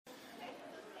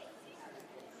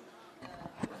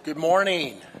Good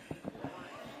morning.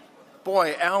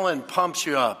 Boy, Alan pumps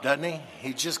you up, doesn't he?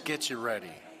 He just gets you ready.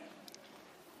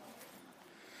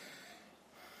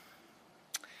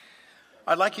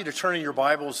 I'd like you to turn in your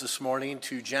Bibles this morning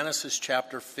to Genesis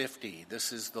chapter 50.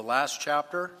 This is the last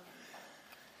chapter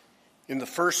in the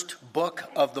first book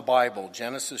of the Bible,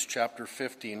 Genesis chapter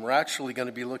 50. And we're actually going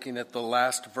to be looking at the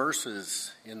last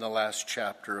verses in the last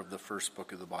chapter of the first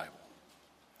book of the Bible.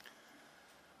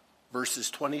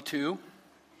 Verses 22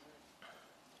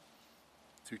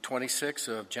 through 26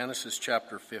 of Genesis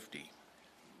chapter 50.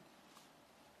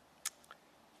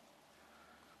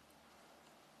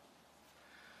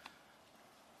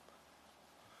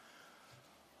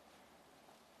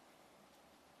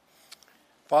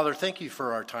 Father, thank you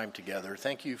for our time together.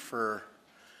 Thank you for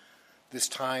this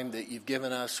time that you've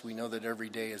given us. We know that every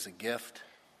day is a gift.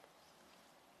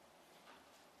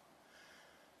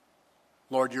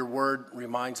 Lord, your word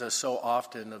reminds us so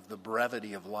often of the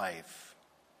brevity of life.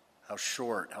 How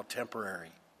short, how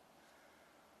temporary.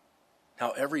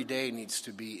 How every day needs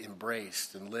to be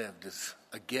embraced and lived as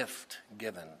a gift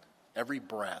given. Every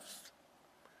breath.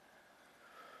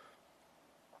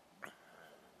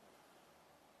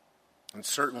 And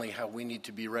certainly how we need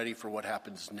to be ready for what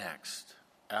happens next,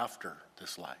 after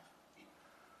this life.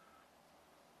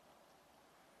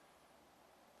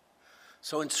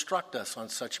 So instruct us on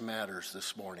such matters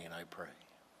this morning, I pray.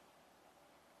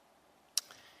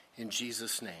 In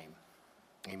Jesus' name,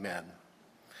 amen.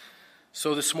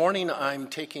 So this morning I'm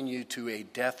taking you to a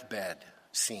deathbed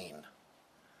scene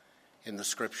in the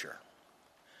scripture.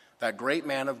 That great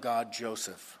man of God,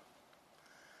 Joseph,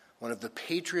 one of the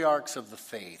patriarchs of the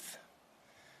faith,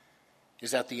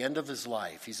 is at the end of his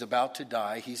life. He's about to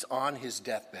die. He's on his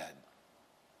deathbed.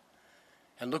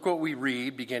 And look what we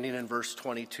read beginning in verse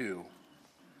 22.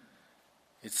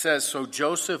 It says, "So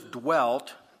Joseph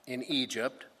dwelt in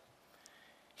Egypt,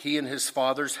 he and his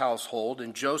father's household,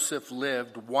 and Joseph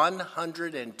lived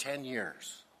 110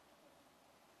 years.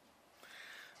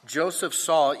 Joseph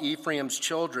saw Ephraim's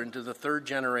children to the third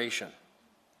generation.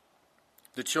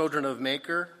 The children of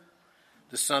Machir,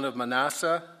 the son of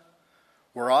Manasseh,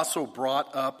 were also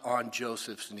brought up on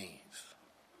Joseph's knees.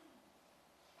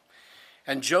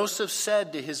 And Joseph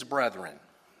said to his brethren,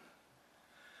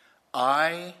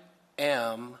 'I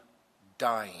am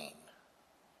dying.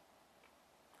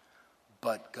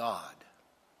 But God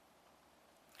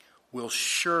will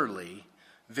surely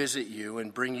visit you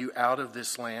and bring you out of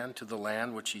this land to the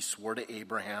land which he swore to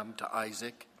Abraham, to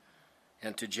Isaac,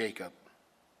 and to Jacob.'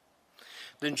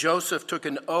 Then Joseph took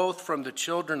an oath from the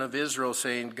children of Israel,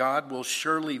 saying, 'God will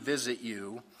surely visit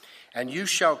you, and you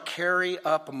shall carry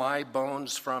up my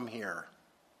bones from here.'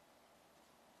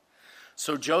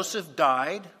 So Joseph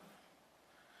died,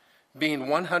 being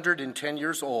 110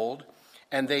 years old,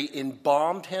 and they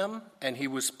embalmed him, and he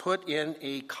was put in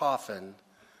a coffin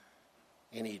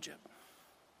in Egypt."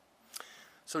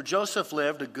 So Joseph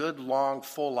lived a good, long,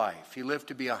 full life. He lived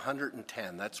to be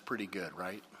 110. That's pretty good,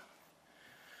 right?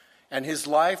 And his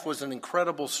life was an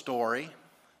incredible story.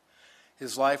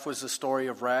 His life was a story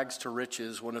of rags to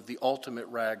riches, one of the ultimate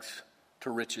rags to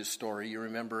riches story. You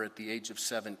remember at the age of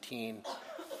 17,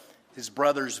 his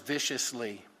brothers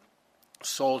viciously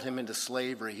sold him into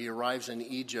slavery. He arrives in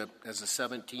Egypt as a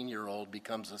 17-year-old,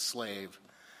 becomes a slave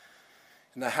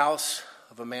in the house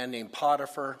of a man named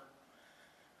Potiphar.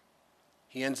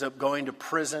 He ends up going to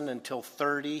prison until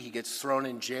 30. He gets thrown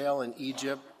in jail in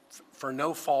Egypt for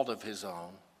no fault of his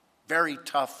own. Very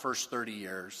tough first 30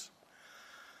 years.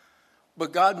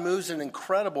 But God moves in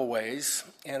incredible ways,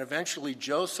 and eventually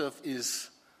Joseph is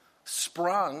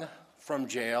sprung from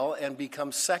jail and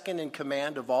becomes second in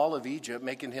command of all of Egypt,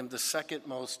 making him the second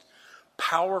most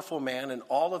powerful man in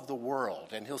all of the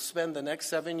world. And he'll spend the next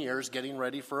 7 years getting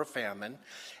ready for a famine.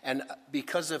 And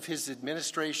because of his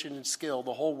administration and skill,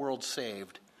 the whole world's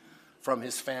saved from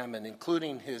his famine,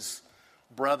 including his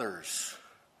brothers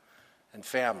and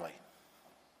family.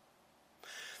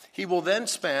 He will then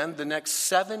spend the next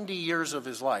 70 years of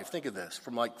his life, think of this,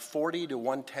 from like 40 to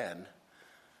 110,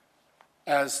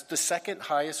 as the second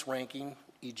highest ranking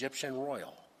Egyptian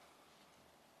royal.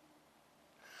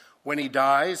 When he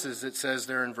dies, as it says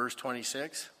there in verse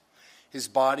 26, his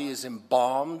body is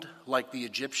embalmed like the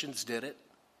Egyptians did it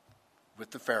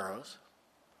with the pharaohs.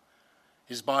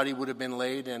 His body would have been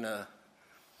laid in a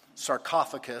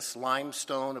sarcophagus,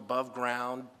 limestone above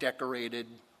ground,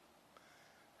 decorated,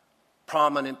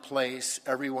 prominent place.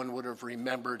 Everyone would have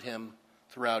remembered him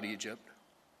throughout Egypt.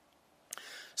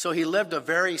 So he lived a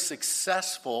very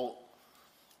successful,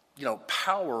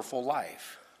 powerful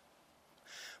life.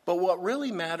 But what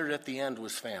really mattered at the end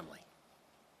was family.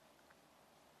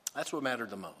 That's what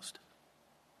mattered the most.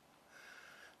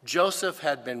 Joseph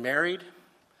had been married.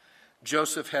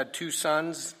 Joseph had 2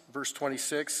 sons, verse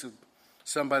 26, a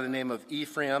son by the name of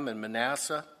Ephraim and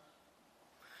Manasseh.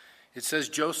 It says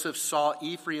Joseph saw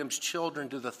Ephraim's children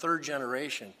to the 3rd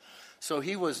generation. So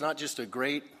he was not just a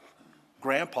great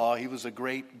grandpa, he was a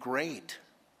great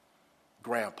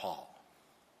grandpa.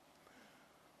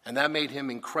 And that made him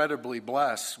incredibly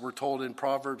blessed. We're told in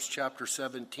Proverbs chapter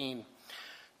 17,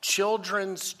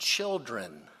 children's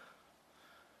children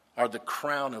are the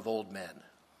crown of old men.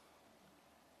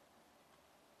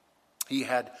 He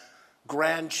had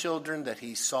grandchildren that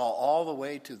he saw all the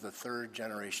way to the 3rd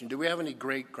generation. Do we have any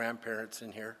great-grandparents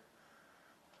in here?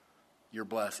 You're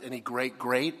blessed. Any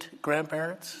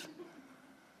great-great-grandparents?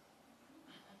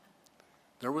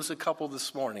 There was a couple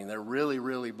this morning. They're really,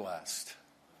 really blessed.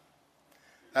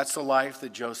 That's the life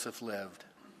that Joseph lived.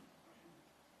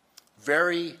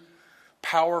 Very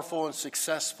powerful and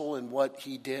successful in what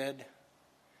he did.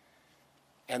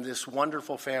 And this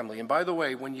wonderful family. And by the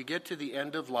way, when you get to the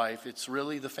end of life, it's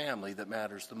really the family that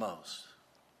matters the most.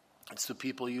 It's the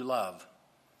people you love.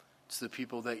 It's the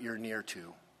people that you're near to.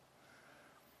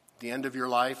 At the end of your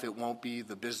life, it won't be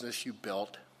the business you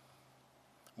built.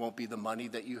 It won't be the money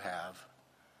that you have.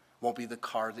 It won't be the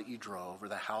car that you drove or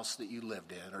the house that you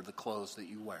lived in or the clothes that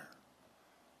you wear.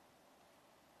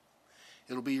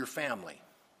 It'll be your family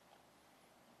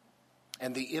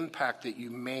and the impact that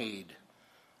you made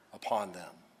upon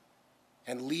them,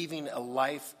 and leaving a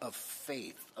life of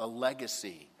faith, a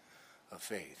legacy of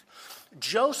faith.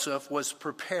 Joseph was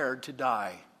prepared to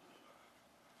die.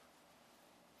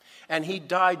 And he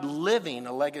died living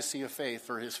a legacy of faith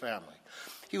for his family.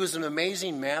 He was an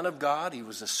amazing man of God. He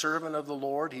was a servant of the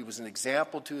Lord. He was an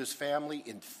example to his family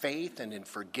in faith and in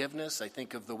forgiveness. I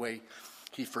think of the way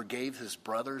he forgave his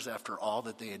brothers after all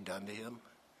that they had done to him.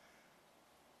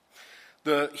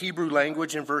 The Hebrew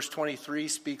language in verse 23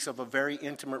 speaks of a very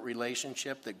intimate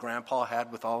relationship that Grandpa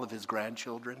had with all of his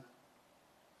grandchildren.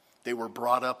 They were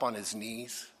brought up on his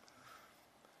knees.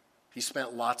 He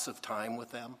spent lots of time with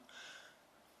them.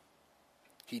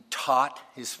 He taught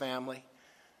his family.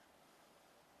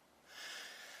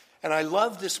 And I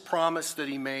love this promise that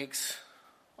he makes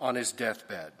on his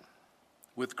deathbed.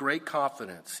 With great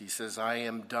confidence, he says, I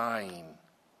am dying,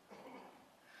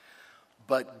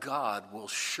 but God will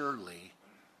surely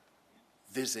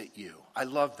visit you. I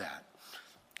love that.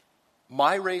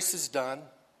 My race is done.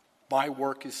 My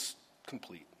work is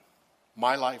complete.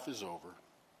 My life is over.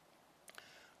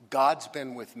 God's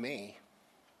been with me,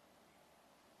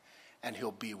 and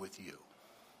he'll be with you.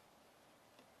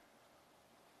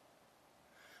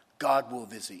 God will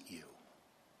visit you.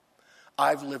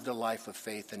 I've lived a life of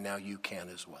faith, and now you can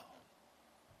as well.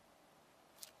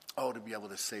 Oh, to be able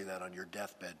to say that on your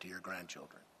deathbed to your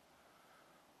grandchildren.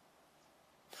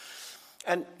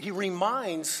 And he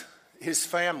reminds his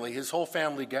family, his whole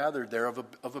family gathered there,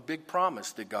 of a big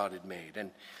promise that God had made.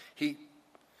 And he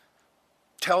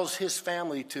tells his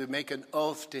family to make an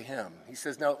oath to him. He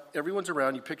says, now, everyone's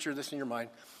around. You picture this in your mind.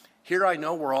 Here I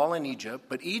know we're all in Egypt,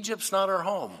 but Egypt's not our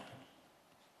home.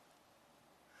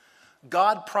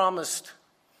 God promised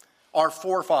our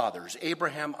forefathers,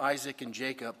 Abraham, Isaac, and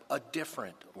Jacob, a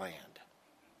different land.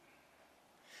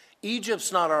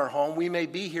 Egypt's not our home. We may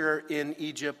be here in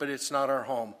Egypt, but it's not our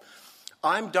home.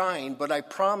 I'm dying, but I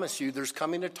promise you there's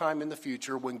coming a time in the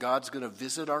future when God's going to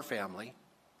visit our family,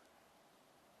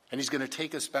 and he's going to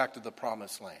take us back to the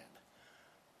promised land.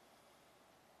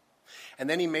 And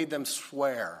then he made them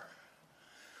swear,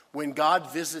 when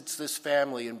God visits this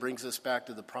family and brings us back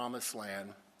to the promised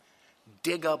land,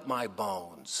 dig up my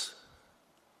bones.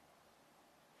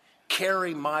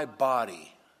 Carry my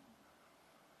body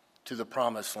to the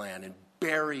promised land and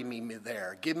bury me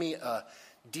there. Give me a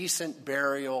decent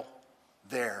burial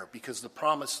there, because the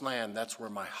promised land, that's where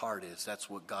my heart is. That's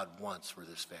what God wants for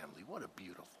this family. What a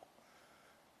beautiful.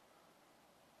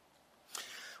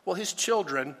 Well, his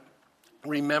children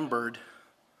remembered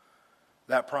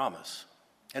that promise.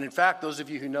 And in fact, those of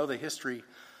you who know the history,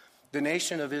 the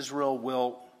nation of Israel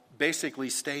will basically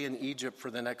stay in Egypt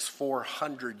for the next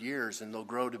 400 years, and they'll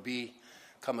grow to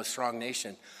become a strong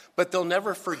nation. But they'll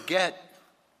never forget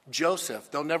Joseph.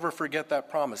 They'll never forget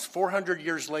that promise. 400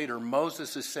 years later,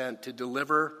 Moses is sent to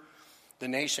deliver the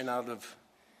nation out of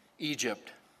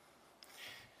Egypt.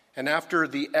 And after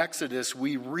the Exodus,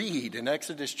 we read in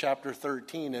Exodus chapter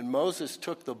 13, and Moses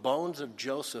took the bones of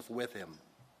Joseph with him,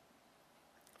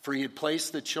 for he had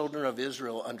placed the children of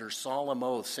Israel under solemn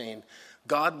oath, saying,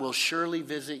 God will surely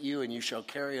visit you, and you shall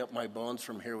carry up my bones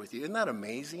from here with you. Isn't that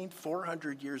amazing?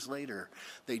 400 years later,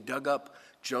 they dug up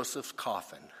Joseph's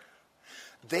coffin.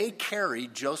 They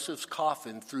carried Joseph's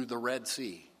coffin through the Red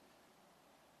Sea.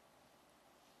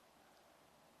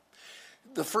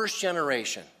 The first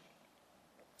generation,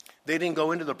 they didn't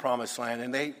go into the promised land,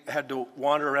 and they had to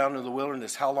wander around in the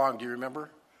wilderness. How long, do you remember?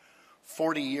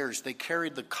 40 years. They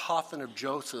carried the coffin of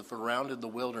Joseph around in the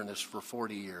wilderness for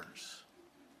 40 years.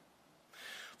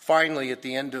 Finally, at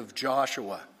the end of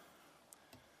Joshua,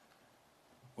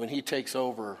 when he takes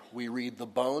over, we read the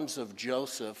bones of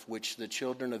Joseph, which the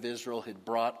children of Israel had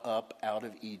brought up out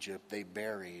of Egypt, they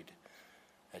buried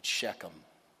at Shechem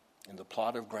in the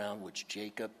plot of ground which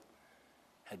Jacob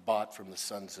had bought from the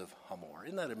sons of Hamor.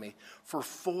 Isn't that amazing? For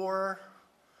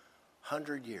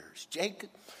 400 years.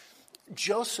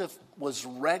 Joseph was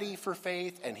ready for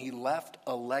faith, and he left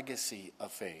a legacy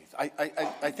of faith.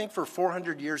 I think for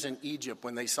 400 years in Egypt,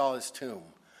 when they saw his tomb,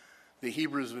 the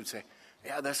Hebrews would say,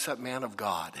 yeah, that's that man of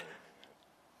God.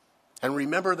 And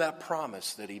remember that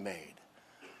promise that he made.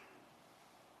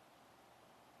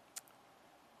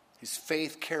 His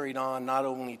faith carried on not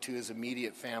only to his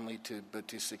immediate family, but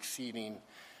to succeeding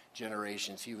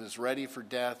generations. He was ready for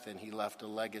death, and he left a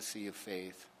legacy of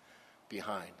faith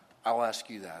behind. I'll ask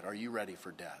you that. Are you ready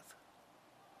for death?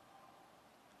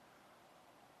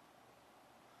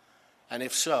 And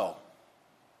if so,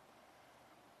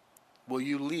 will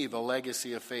you leave a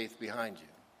legacy of faith behind you?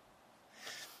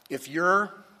 If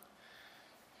you're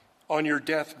on your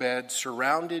deathbed,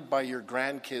 surrounded by your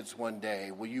grandkids one day,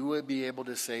 will you be able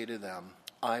to say to them,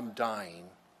 I'm dying,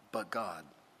 but God?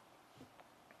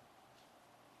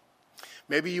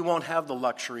 Maybe you won't have the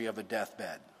luxury of a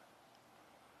deathbed.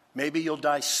 Maybe you'll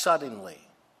die suddenly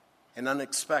and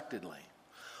unexpectedly.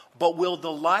 But will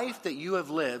the life that you have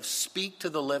lived speak to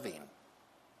the living?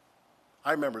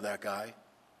 I remember that guy.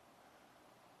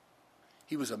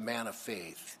 He was a man of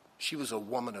faith. She was a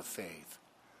woman of faith.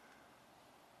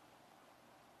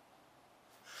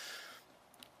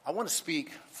 I want to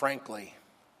speak frankly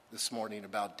this morning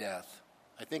about death.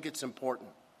 I think it's important.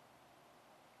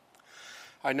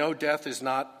 I know death is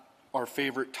not our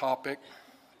favorite topic,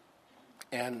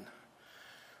 and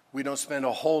we don't spend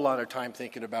a whole lot of time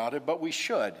thinking about it, but we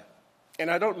should. And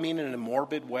I don't mean it in a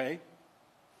morbid way.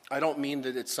 I don't mean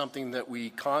that it's something that we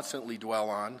constantly dwell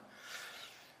on.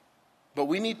 But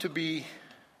we need to be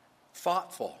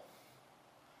thoughtful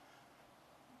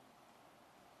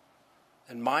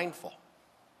and mindful.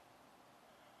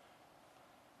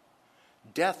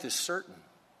 Death is certain.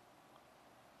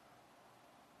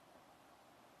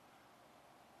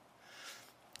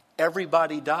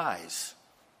 Everybody dies.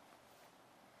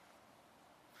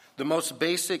 The most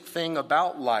basic thing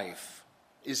about life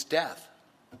is death.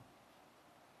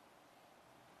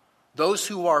 Those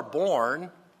who are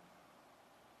born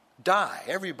die.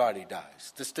 Everybody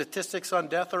dies. The statistics on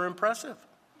death are impressive.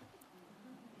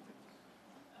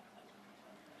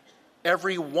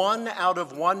 Every 1 out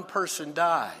of 1 person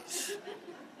dies.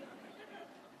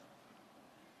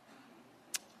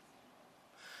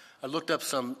 I looked up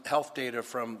some health data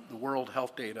from the World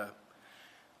Health Data.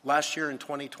 Last year in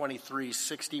 2023,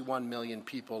 61 million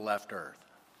people left Earth.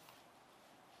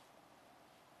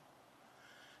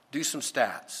 Do some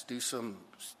stats, do some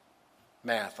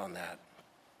math on that.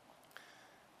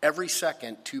 Every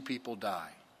second, 2 people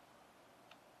die.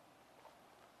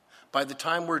 By the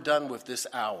time we're done with this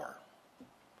hour,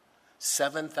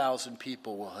 7,000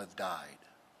 people will have died.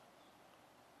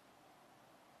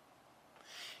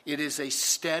 It is a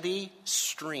steady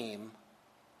stream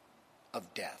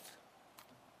of death.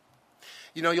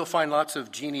 You know, you'll find lots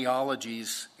of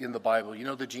genealogies in the Bible. You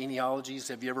know the genealogies?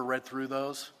 Have you ever read through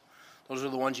those? Those are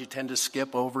the ones you tend to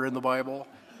skip over in the Bible.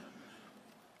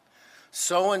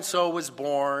 So-and-so was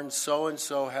born,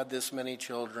 so-and-so had this many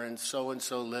children,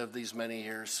 so-and-so lived these many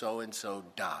years, so-and-so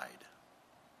died.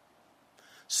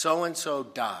 So-and-so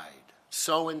died,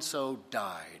 so-and-so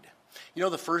died. You know,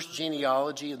 the first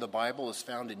genealogy in the Bible is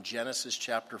found in Genesis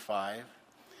chapter 5,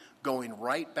 going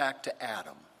right back to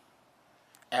Adam.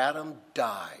 Adam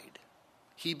died.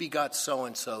 He begot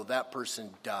so-and-so. That person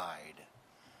died.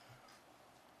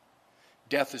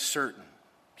 Death is certain.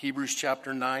 Hebrews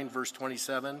chapter 9, verse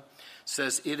 27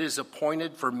 says, it is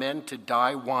appointed for men to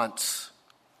die once,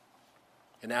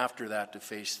 and after that to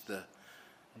face the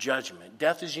judgment.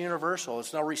 Death is universal.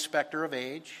 It's no respecter of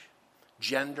age,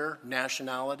 gender,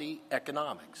 nationality,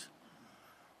 economics.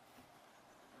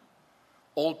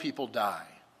 Old people die.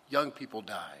 Young people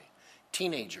die.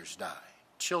 Teenagers die.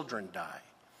 Children die.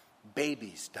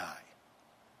 Babies die.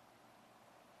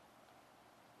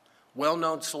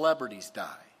 Well-known celebrities die.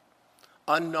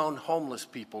 Unknown homeless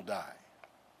people die.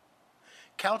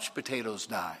 Couch potatoes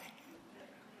die.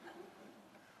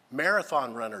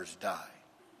 Marathon runners die.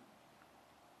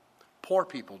 Poor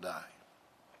people die.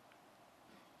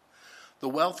 The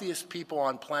wealthiest people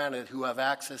on planet who have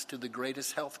access to the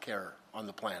greatest health care on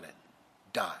the planet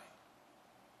die.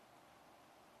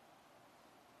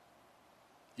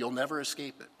 You'll never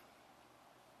escape it.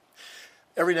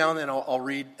 Every now and then I'll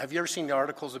read, have you ever seen the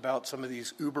articles about some of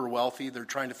these uber wealthy? They're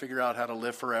trying to figure out how to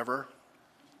live forever.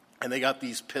 And they got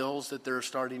these pills that they're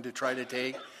starting to try to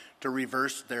take to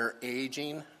reverse their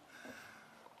aging.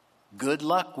 Good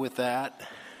luck with that.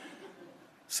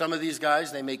 Some of these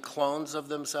guys, they make clones of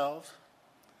themselves.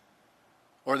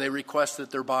 Or they request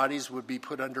that their bodies would be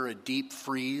put under a deep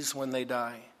freeze when they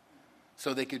die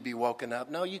so they could be woken up.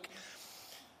 No, you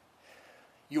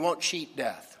won't cheat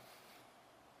death.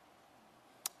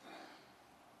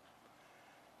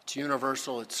 It's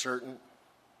universal, it's certain.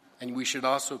 And we should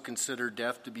also consider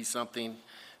death to be something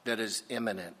that is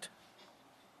imminent.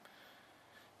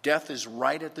 Death is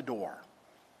right at the door.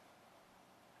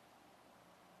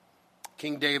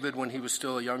 King David, when he was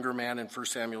still a younger man in 1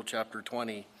 Samuel chapter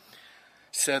 20,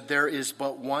 said, "There is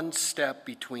but one step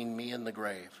between me and the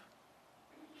grave."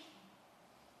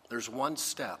 There's one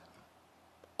step,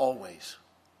 always,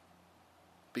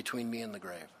 between me and the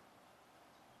grave.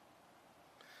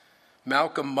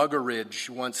 Malcolm Muggeridge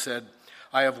once said,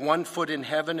 "I have one foot in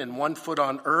heaven and one foot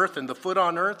on earth, and the foot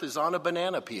on earth is on a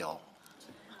banana peel."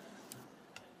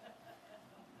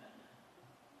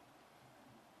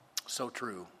 So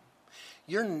true.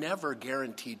 You're never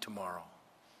guaranteed tomorrow.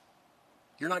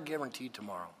 You're not guaranteed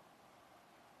tomorrow.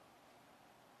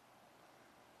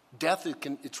 Death,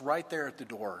 it's right there at the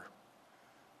door.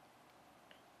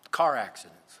 Car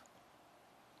accidents,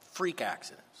 freak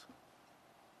accidents,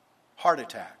 heart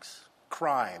attacks,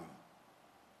 crime.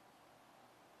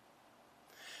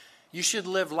 You should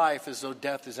live life as though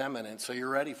death is imminent, so you're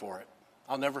ready for it.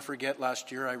 I'll never forget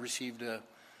last year I received a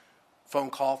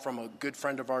phone call from a good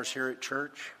friend of ours here at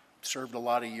church. Served a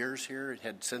lot of years here. It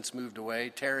had since moved away.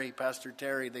 "Terry, Pastor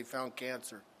Terry, they found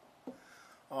cancer."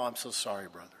 "Oh, I'm so sorry,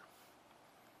 brother."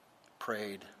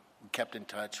 Prayed. We kept in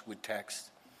touch. Would text.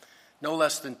 No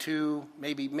less than 2,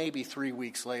 maybe 3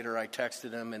 weeks later, I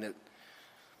texted him, and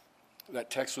that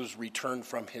text was returned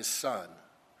from his son,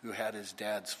 who had his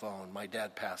dad's phone. "My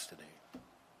dad passed today."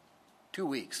 2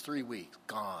 weeks, 3 weeks,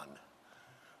 gone.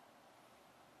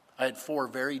 I had 4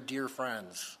 very dear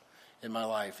friends in my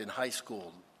life in high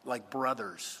school, like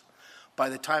brothers. By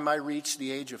the time I reached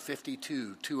the age of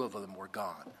 52, 2 of them were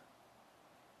gone.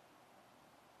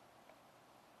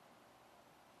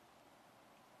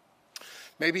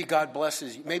 Maybe God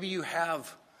blesses you. Maybe you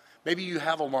have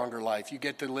a longer life. You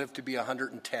get to live to be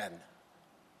 110.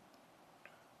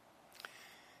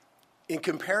 In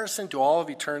comparison to all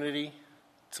of eternity,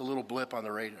 it's a little blip on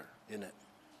the radar, isn't it?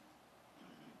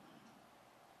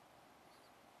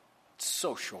 It's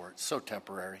so short, so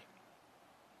temporary.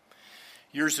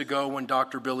 Years ago, when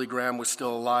Dr. Billy Graham was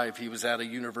still alive, he was at a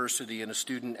university and a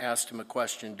student asked him a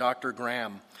question. "Dr.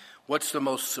 Graham, what's the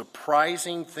most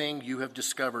surprising thing you have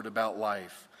discovered about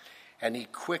life?" And he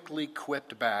quickly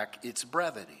quipped back, "It's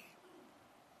brevity."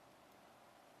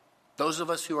 Those of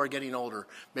us who are getting older,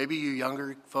 maybe you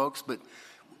younger folks, but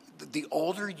the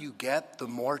older you get, the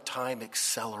more time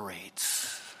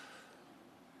accelerates.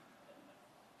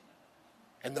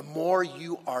 And the more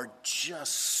you are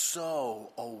just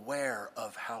so aware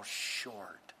of how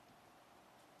short.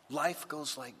 Life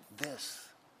goes like this.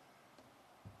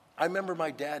 I remember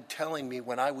my dad telling me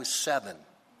when I was 7,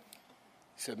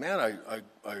 he said, "Man,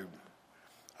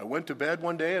 I went to bed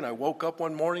one day and I woke up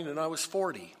one morning and I was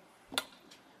 40.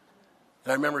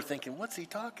 And I remember thinking, what's he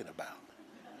talking about?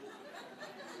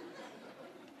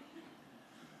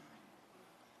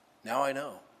 Now I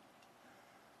know.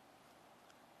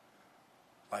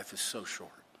 Life is so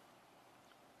short.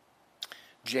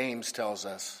 James tells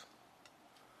us,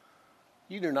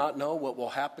 "You do not know what will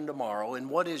happen tomorrow, and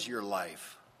what is your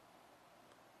life?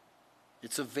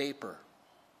 It's a vapor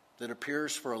that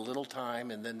appears for a little time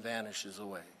and then vanishes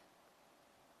away."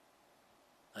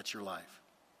 That's your life.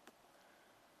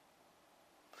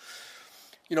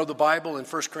 You know, the Bible in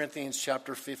 1 Corinthians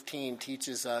chapter 15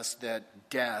 teaches us that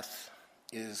death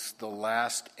is the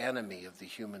last enemy of the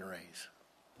human race.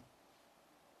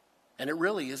 And it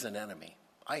really is an enemy.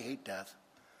 I hate death.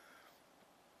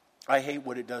 I hate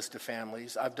what it does to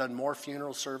families. I've done more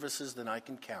funeral services than I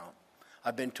can count.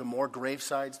 I've been to more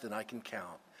gravesides than I can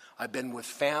count. I've been with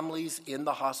families in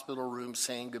the hospital room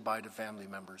saying goodbye to family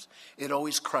members. It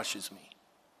always crushes me.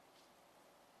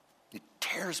 It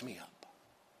tears me up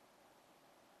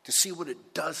to see what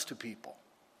it does to people.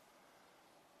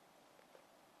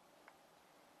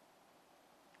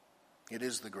 It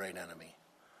is the great enemy.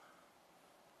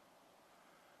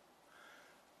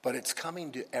 But it's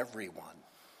coming to everyone.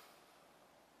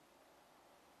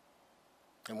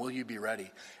 And will you be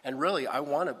ready? And really, I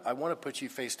want to put you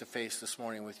face to face this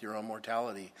morning with your own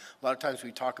mortality. A lot of times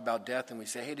we talk about death and we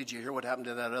say, hey, did you hear what happened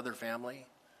to that other family?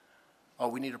 Oh,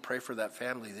 we need to pray for that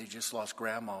family. They just lost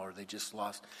grandma, or they just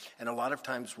lost. And a lot of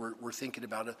times we're thinking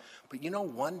about it. But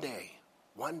one day,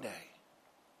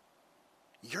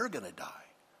 you're going to die.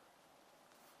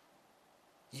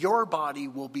 Your body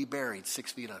will be buried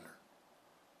 6 feet under.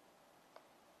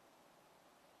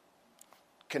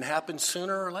 Can happen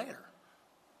sooner or later.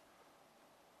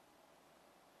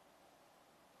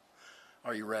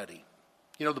 Are you ready?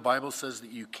 The Bible says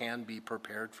that you can be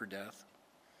prepared for death.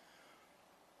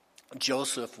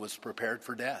 Joseph was prepared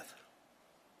for death.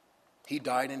 He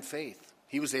died in faith.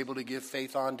 He was able to give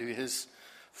faith on to his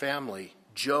family.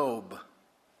 Job,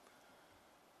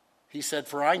 he said,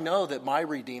 for I know that my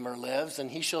Redeemer lives,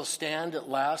 and he shall stand at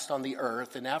last on the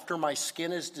earth. And after my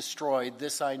skin is destroyed,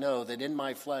 this I know, that in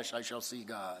my flesh I shall see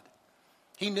God.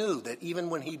 He knew that even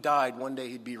when he died, one day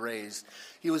he'd be raised.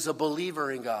 He was a believer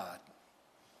in God.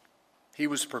 He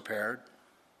was prepared.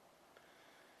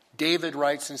 David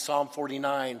writes in Psalm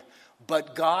 49,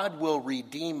 but God will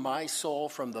redeem my soul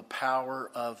from the power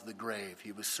of the grave.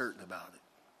 He was certain about it.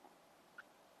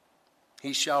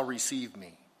 He shall receive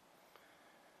me.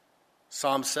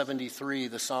 Psalm 73,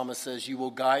 the psalmist says, you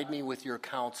will guide me with your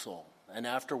counsel, and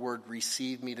afterward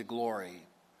receive me to glory.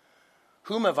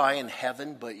 Whom have I in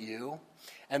heaven but you?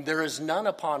 And there is none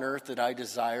upon earth that I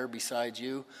desire besides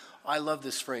you. I love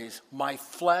this phrase, my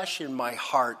flesh and my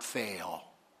heart fail,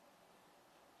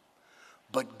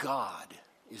 but God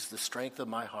is the strength of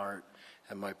my heart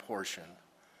and my portion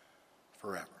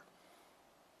forever.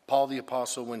 Paul the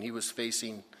Apostle, when he was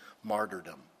facing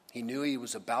martyrdom, he knew he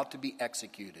was about to be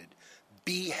executed,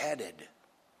 beheaded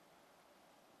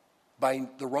by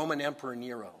the Roman Emperor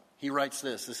Nero. He writes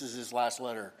this is his last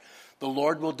letter. The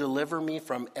Lord will deliver me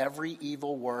from every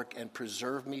evil work and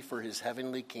preserve me for his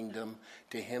heavenly kingdom.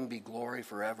 To him be glory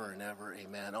forever and ever.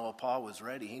 Amen. Oh, Paul was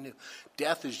ready. He knew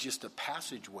death is just a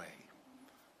passageway.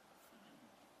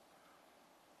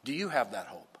 Do you have that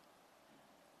hope?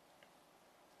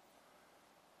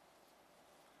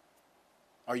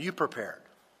 Are you prepared?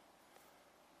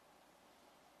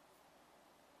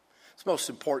 It's the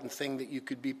most important thing that you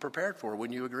could be prepared for.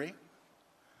 Wouldn't you agree?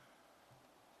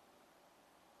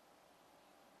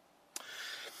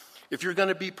 If you're going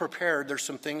to be prepared, there's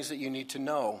some things that you need to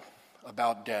know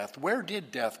about death. Where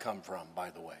did death come from,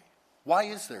 by the way? Why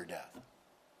is there death?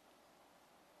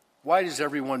 Why does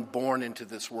everyone born into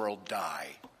this world die?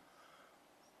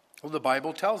 Well, the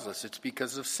Bible tells us it's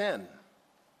because of sin.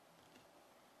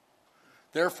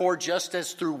 Therefore, just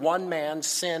as through one man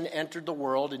sin entered the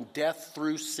world, and death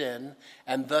through sin,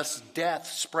 and thus death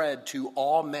spread to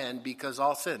all men because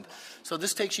all sinned. So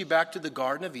this takes you back to the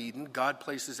Garden of Eden. God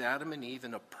places Adam and Eve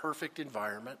in a perfect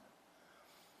environment.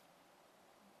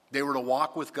 They were to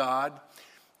walk with God.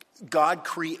 God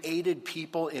created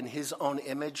people in his own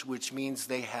image, which means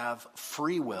they have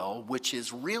free will, which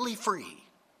is really free.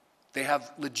 They have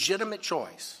legitimate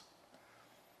choice.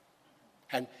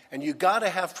 And you got to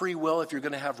have free will if you're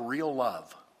going to have real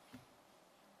love.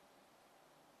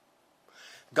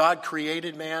 God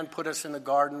created man, put us in the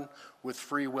garden with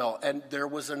free will. And there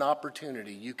was an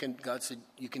opportunity. God said,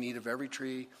 you can eat of every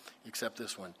tree except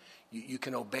this one. You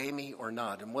can obey me or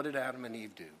not. And what did Adam and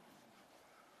Eve do?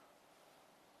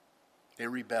 They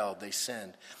rebelled. They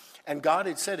sinned. And God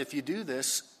had said, if you do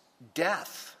this,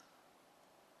 death,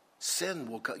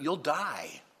 sin will come. You'll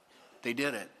die. They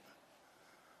did it.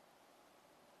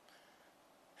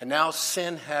 And now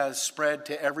sin has spread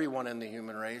to everyone in the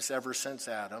human race ever since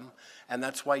Adam. And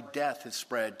that's why death has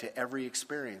spread to every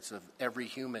experience of every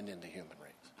human in the human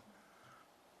race.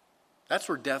 That's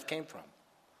where death came from.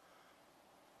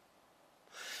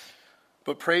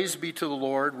 But praise be to the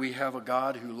Lord, we have a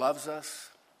God who loves us.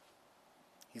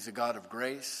 He's a God of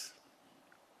grace.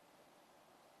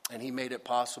 And he made it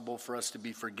possible for us to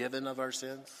be forgiven of our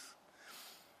sins.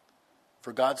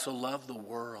 For God so loved the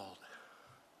world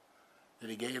that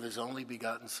he gave his only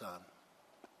begotten Son.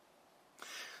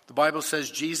 The Bible says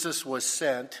Jesus was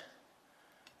sent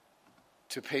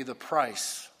to pay the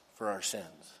price for our sins.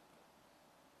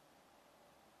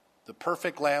 The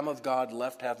perfect Lamb of God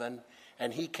left heaven,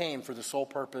 and he came for the sole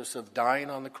purpose of dying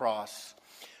on the cross,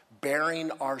 bearing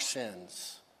our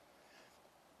sins,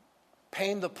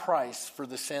 paying the price for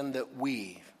the sin that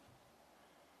we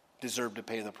deserve to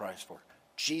pay the price for.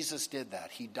 Jesus did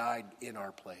that. He died in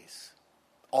our place.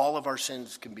 All of our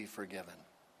sins can be forgiven.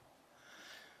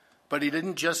 But he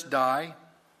didn't just die.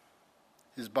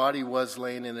 His body was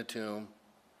laying in a tomb.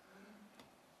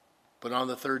 But on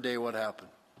the third day, what happened?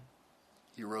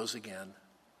 He rose again.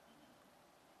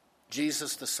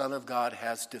 Jesus, the Son of God,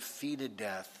 has defeated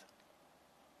death.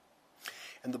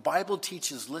 And the Bible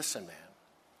teaches, listen, man,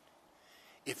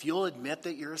 if you'll admit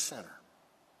that you're a sinner,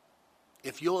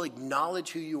 if you'll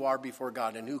acknowledge who you are before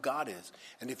God and who God is,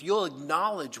 and if you'll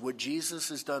acknowledge what Jesus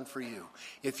has done for you,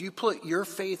 if you put your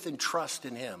faith and trust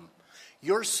in him,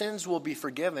 your sins will be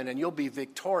forgiven and you'll be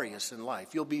victorious in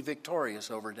life. You'll be victorious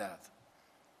over death.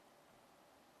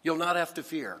 You'll not have to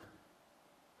fear.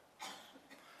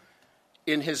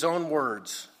 In his own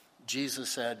words, Jesus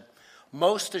said,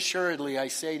 "Most assuredly I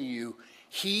say to you,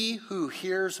 he who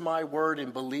hears my word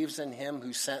and believes in him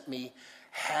who sent me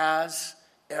has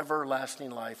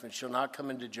everlasting life and shall not come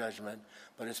into judgment,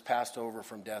 but is passed over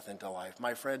from death into life."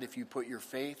 My friend, if you put your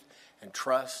faith and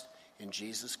trust in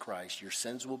Jesus Christ, your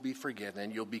sins will be forgiven.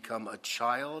 You'll become a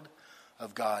child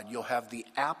of God. You'll have the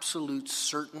absolute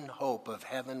certain hope of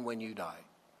heaven when you die.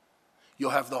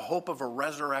 You'll have the hope of a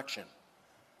resurrection.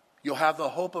 You'll have the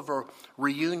hope of a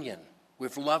reunion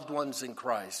with loved ones in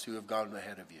Christ who have gone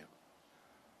ahead of you.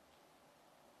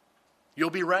 You'll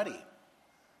be ready.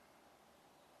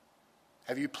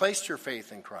 Have you placed your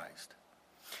faith in Christ?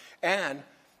 And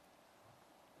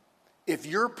if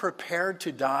you're prepared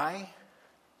to die,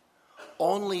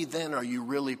 only then are you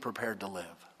really prepared to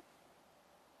live.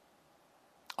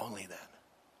 Only then.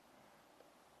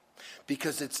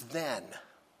 Because it's then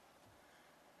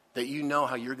that you know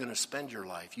how you're going to spend your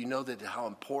life. You know that how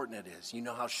important it is. You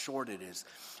know how short it is.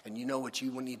 And you know what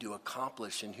you need to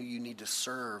accomplish and who you need to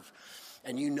serve.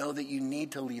 And you know that you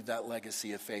need to leave that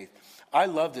legacy of faith. I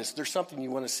love this. There's something you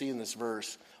want to see in this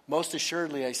verse. "Most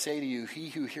assuredly I say to you, he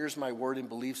who hears my word and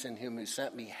believes in him who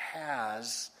sent me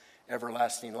has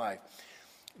everlasting life."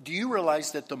 Do you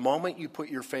realize that the moment you put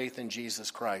your faith in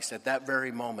Jesus Christ, at that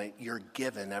very moment, you're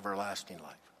given everlasting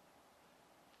life?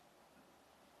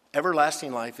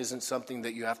 Everlasting life isn't something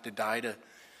that you have to die to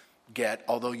get,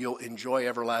 although you'll enjoy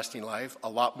everlasting life a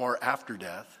lot more after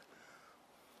death.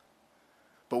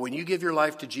 But when you give your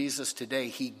life to Jesus today,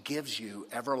 he gives you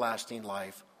everlasting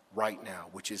life right now,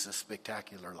 which is a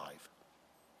spectacular life.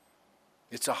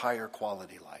 It's a higher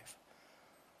quality life.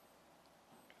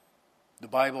 The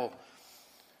Bible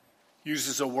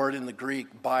uses a word in the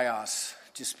Greek, bios,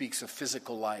 just speaks of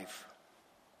physical life.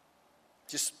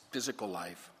 Just physical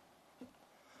life.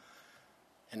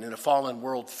 And in a fallen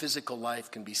world, physical life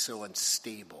can be so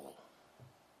unstable.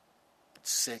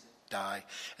 Sick, die.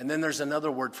 And then there's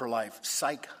another word for life,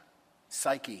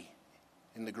 psyche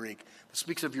in the Greek. It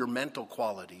speaks of your mental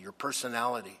quality, your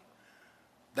personality,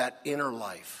 that inner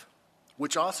life,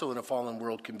 which also in a fallen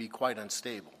world can be quite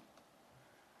unstable.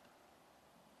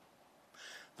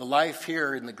 The life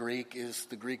here in the Greek is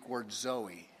the Greek word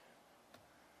zoe,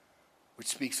 which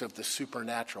speaks of the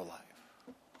supernatural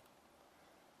life,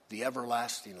 the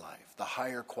everlasting life, the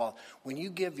higher quality. When you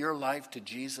give your life to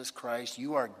Jesus Christ,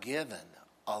 you are given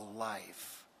a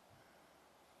life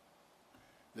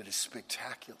that is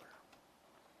spectacular.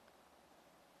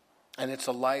 And it's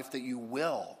a life that you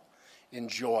will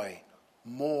enjoy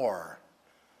more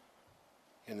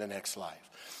in the next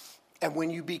life. And when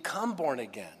you become born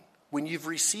again, when you've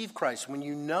received Christ, when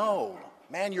you know,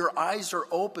 man, your eyes are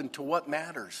open to what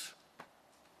matters.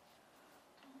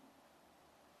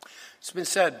 It's been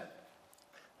said,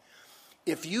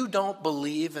 if you don't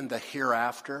believe in the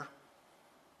hereafter,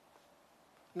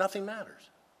 nothing matters.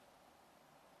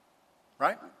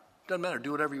 Right? Doesn't matter.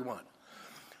 Do whatever you want.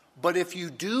 But if you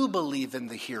do believe in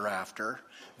the hereafter,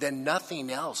 then nothing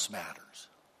else matters.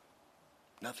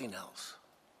 Nothing else.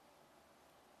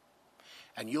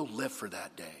 And you'll live for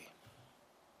that day.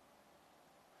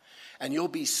 And you'll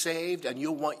be saved, and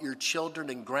you'll want your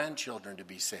children and grandchildren to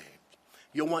be saved.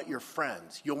 You'll want your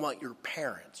friends. You'll want your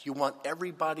parents. You'll want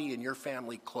everybody in your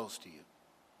family close to you.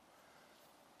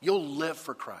 You'll live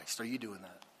for Christ. Are you doing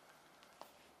that?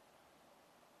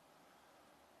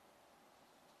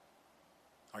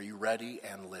 Are you ready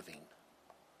and living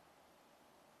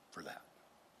for that?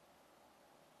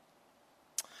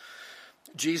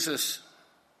 Jesus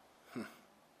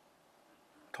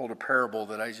told a parable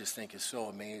that I just think is so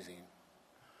amazing.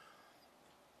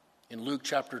 In Luke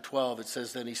chapter 12, it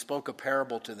says that he spoke a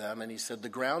parable to them, and he said, "The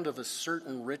ground of a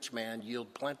certain rich man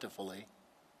yielded plentifully.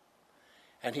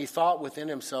 And he thought within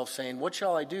himself, saying, 'What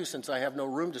shall I do, since I have no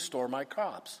room to store my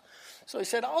crops?' So he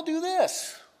said, 'I'll do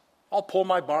this. I'll pull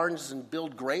my barns and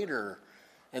build greater,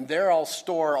 and there I'll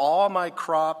store all my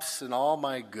crops and all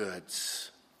my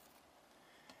goods.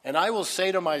 And I will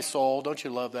say to my soul,'" don't you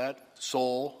love that?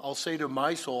 Soul. "I'll say to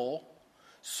my soul,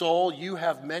 'Soul, you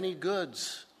have many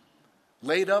goods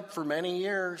laid up for many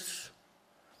years.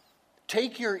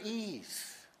 Take your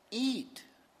ease, eat,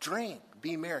 drink,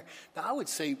 be merry. Now, I would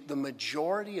say the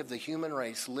majority of the human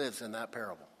race lives in that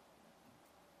parable.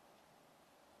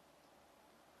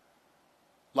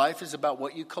 Life is about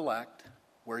what you collect,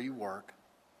 where you work,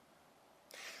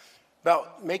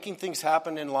 about making things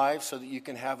happen in life so that you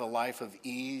can have a life of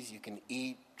ease. You can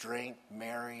eat, drink,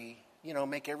 marry,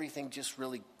 make everything just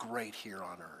really great here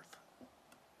on earth.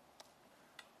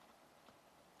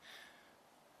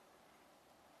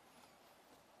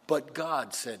 But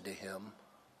God said to him,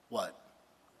 what?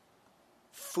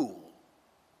 Fool.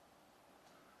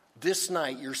 This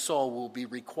night your soul will be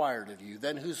required of you.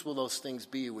 Then whose will those things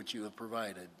be which you have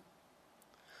provided?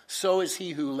 So is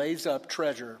he who lays up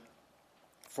treasure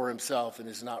for himself and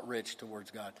is not rich towards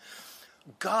God.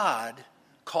 God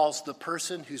calls the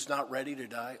person who's not ready to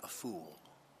die a fool.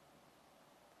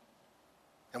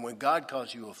 And when God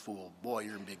calls you a fool, boy,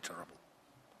 you're in big trouble.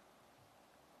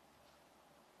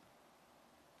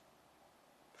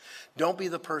 Don't be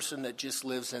the person that just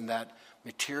lives in that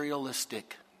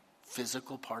materialistic,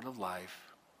 physical part of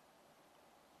life.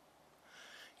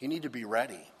 You need to be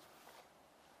ready.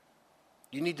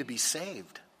 You need to be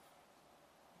saved.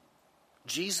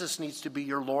 Jesus needs to be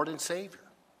your Lord and Savior.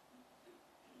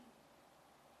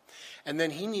 And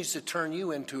then he needs to turn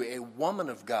you into a woman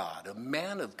of God, a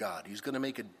man of God, who's going to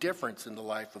make a difference in the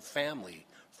life of family,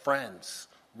 friends,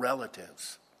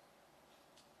 relatives,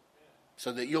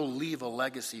 so that you'll leave a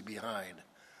legacy behind.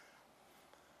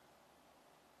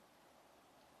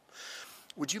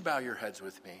 Would you bow your heads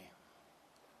with me?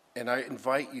 And I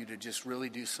invite you to just really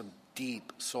do some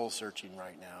deep soul searching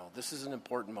right now. This is an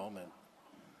important moment.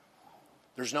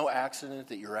 There's no accident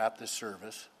that you're at this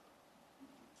service.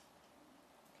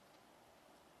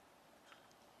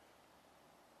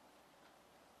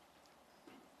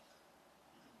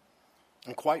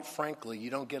 And quite frankly, you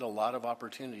don't get a lot of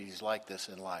opportunities like this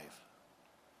in life,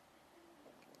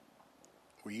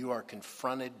 where you are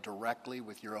confronted directly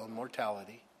with your own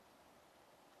mortality.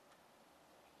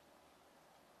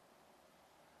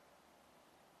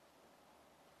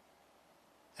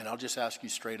 And I'll just ask you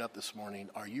straight up this morning,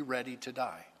 are you ready to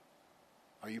die?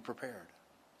 Are you prepared?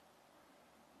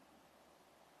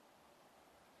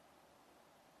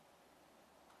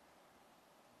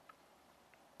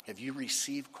 Have you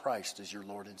received Christ as your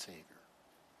Lord and Savior?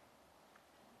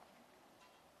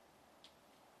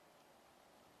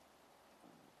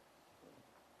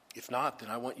 If not, then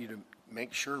I want you to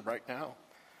make sure right now.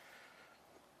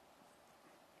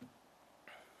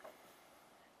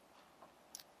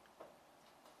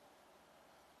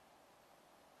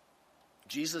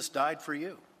 Jesus died for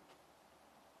you.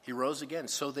 He rose again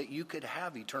so that you could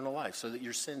have eternal life, so that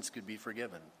your sins could be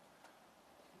forgiven.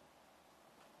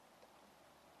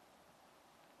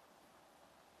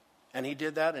 And he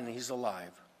did that, and he's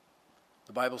alive.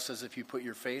 The Bible says if you put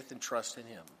your faith and trust in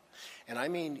him, and I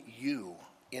mean you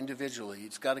individually,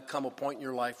 it's got to come a point in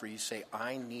your life where you say,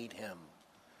 I need him.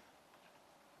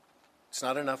 It's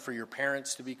not enough for your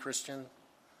parents to be Christian.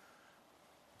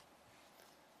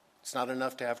 It's not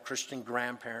enough to have Christian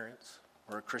grandparents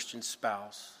or a Christian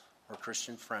spouse or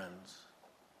Christian friends.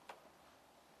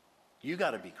 You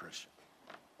got to be Christian.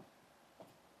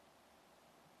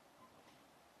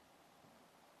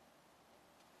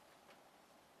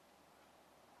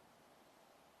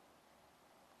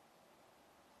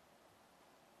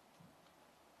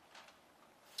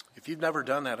 If you've never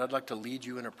done that, I'd like to lead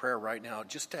you in a prayer right now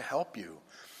just to help you.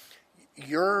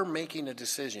 You're making a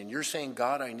decision. You're saying,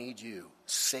 God, I need you.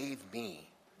 Save me.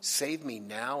 Save me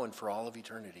now and for all of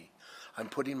eternity. I'm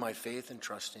putting my faith and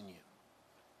trust in you.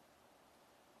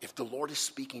 If the Lord is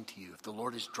speaking to you, if the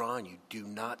Lord is drawing you, do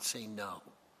not say no.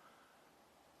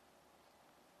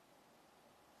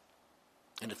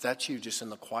 And if that's you, just in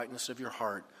the quietness of your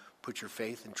heart, put your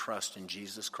faith and trust in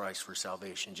Jesus Christ for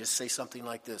salvation. Just say something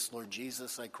like this: Lord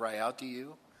Jesus, I cry out to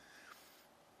you.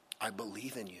 I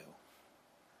believe in you.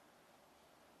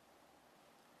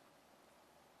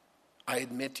 I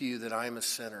admit to you that I am a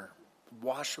sinner.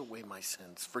 Wash away my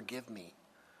sins. Forgive me.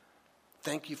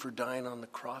 Thank you for dying on the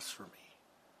cross for me.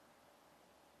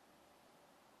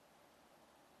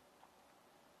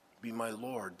 Be my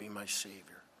Lord, be my Savior.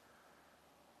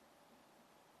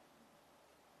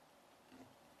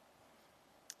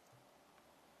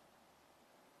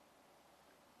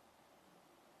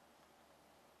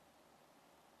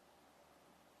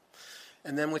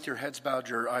 And then with your heads bowed,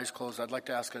 your eyes closed, I'd like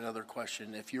to ask another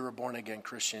question. If you're a born-again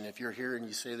Christian, if you're here and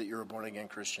you say that you're a born-again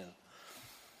Christian,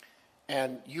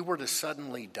 and you were to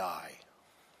suddenly die,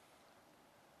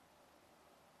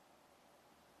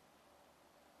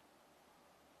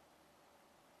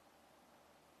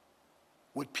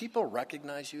 would people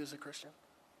recognize you as a Christian?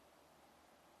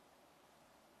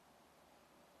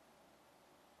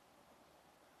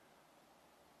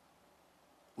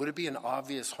 Would it be an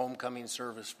obvious homecoming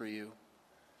service for you?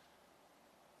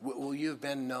 Will you have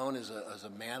been known as a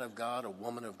man of God, a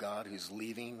woman of God who's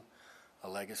leaving a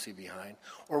legacy behind?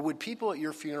 Or would people at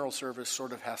your funeral service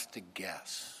sort of have to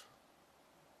guess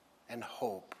and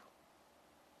hope?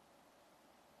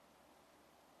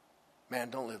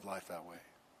 Man, don't live life that way.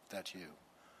 That's you.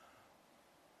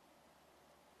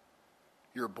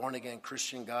 You're a born-again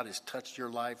Christian. God has touched your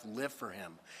life. Live for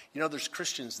him. You know, there's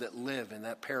Christians that live in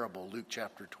that parable, Luke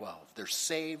chapter 12. They're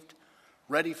saved,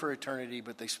 ready for eternity,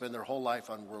 but they spend their whole life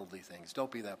on worldly things. Don't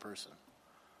be that person.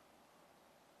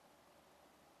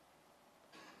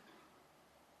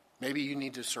 Maybe you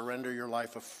need to surrender your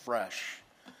life afresh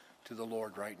to the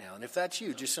Lord right now. And if that's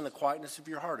you, just in the quietness of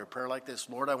your heart, a prayer like this: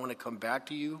 Lord, I want to come back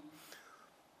to you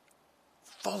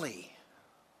fully.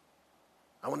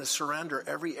 I want to surrender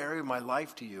every area of my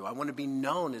life to you. I want to be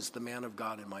known as the man of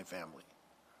God in my family.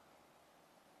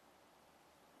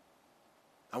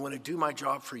 I want to do my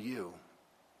job for you.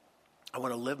 I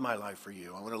want to live my life for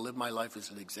you. I want to live my life as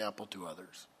an example to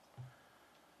others.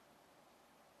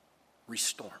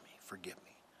 Restore me, forgive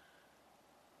me,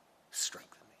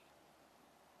 strengthen me.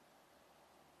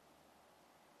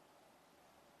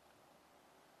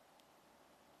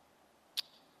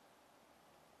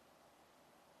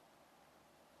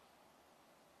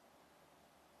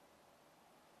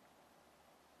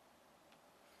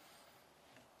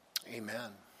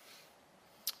 Amen.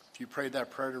 If you prayed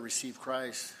that prayer to receive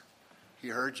Christ, he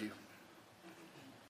heard you.